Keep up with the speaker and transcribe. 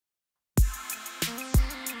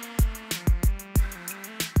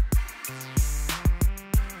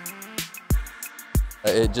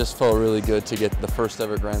It just felt really good to get the first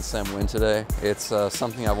ever Grand Slam win today. It's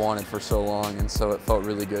something I've wanted for so long, and so it felt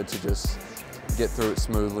really good to just get through it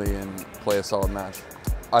smoothly and play a solid match.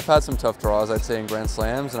 I've had some tough draws, I'd say, in Grand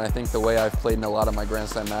Slams, and I think the way I've played in a lot of my Grand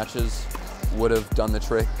Slam matches would have done the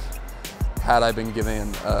trick had I been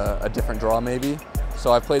given a different draw maybe.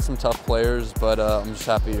 So I've played some tough players, but I'm just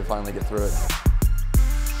happy to finally get through it.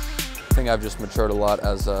 I think I've just matured a lot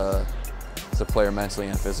as a player mentally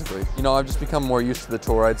and physically. You know, I've just become more used to the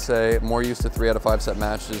tour, I'd say, more used to 3 out of 5 set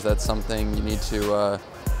matches. That's something you need to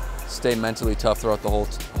stay mentally tough throughout the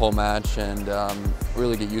whole match and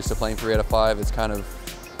really get used to playing 3 out of 5. It's kind of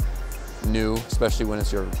new, especially when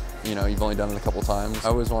it's you've only done it a couple times. I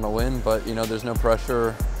always want to win, but there's no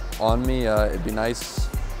pressure on me. It'd be nice.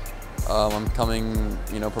 I'm coming,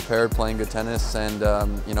 prepared, playing good tennis, and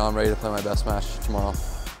I'm ready to play my best match tomorrow.